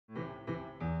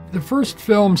The first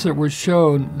films that were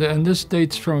shown, and this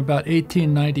dates from about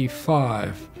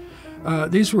 1895,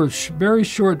 these were very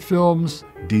short films.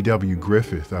 D.W.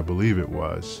 Griffith, I believe it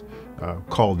was,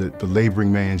 called it the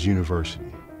laboring man's university.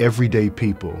 Everyday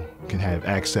people can have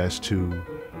access to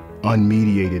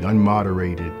unmediated,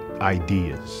 unmoderated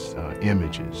ideas,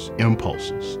 images,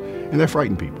 impulses, and they're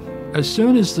frightening people. As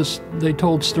soon as they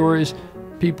told stories,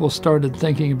 people started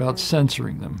thinking about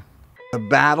censoring them. The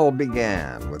battle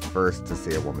began with first to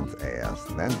see a woman's ass,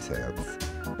 then tits,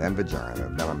 then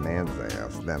vagina, then a man's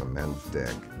ass, then a men's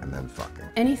dick, and then fucking.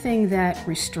 Anything that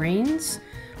restrains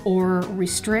or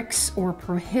restricts or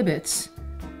prohibits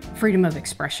freedom of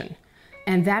expression.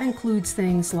 And that includes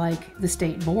things like the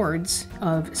state boards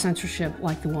of censorship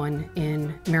like the one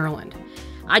in Maryland.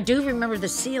 I do remember the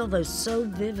seal, though, so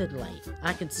vividly.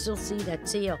 I can still see that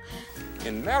seal.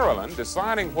 In Maryland,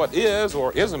 deciding what is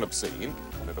or isn't obscene,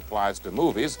 when it applies to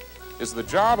movies, is the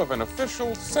job of an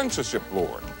official censorship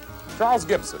board. Charles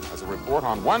Gibson has a report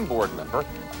on one board member,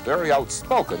 a very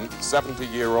outspoken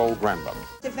 70-year-old grandmother.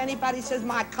 If anybody says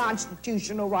my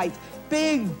constitutional rights,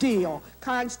 big deal,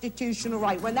 constitutional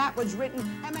right. When that was written,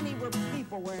 how many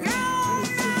people were in it?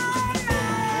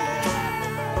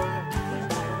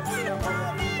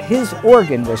 His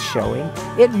organ was showing.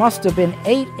 It must have been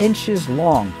 8 inches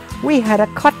long. We had to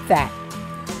cut that.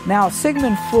 Now,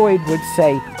 Sigmund Freud would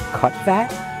say, cut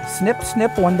that? Snip,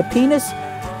 snip on the penis?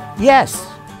 Yes,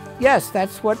 yes,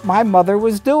 that's what my mother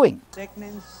was doing.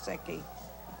 Sickening, sicky.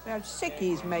 They're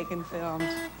Sickies Making Films.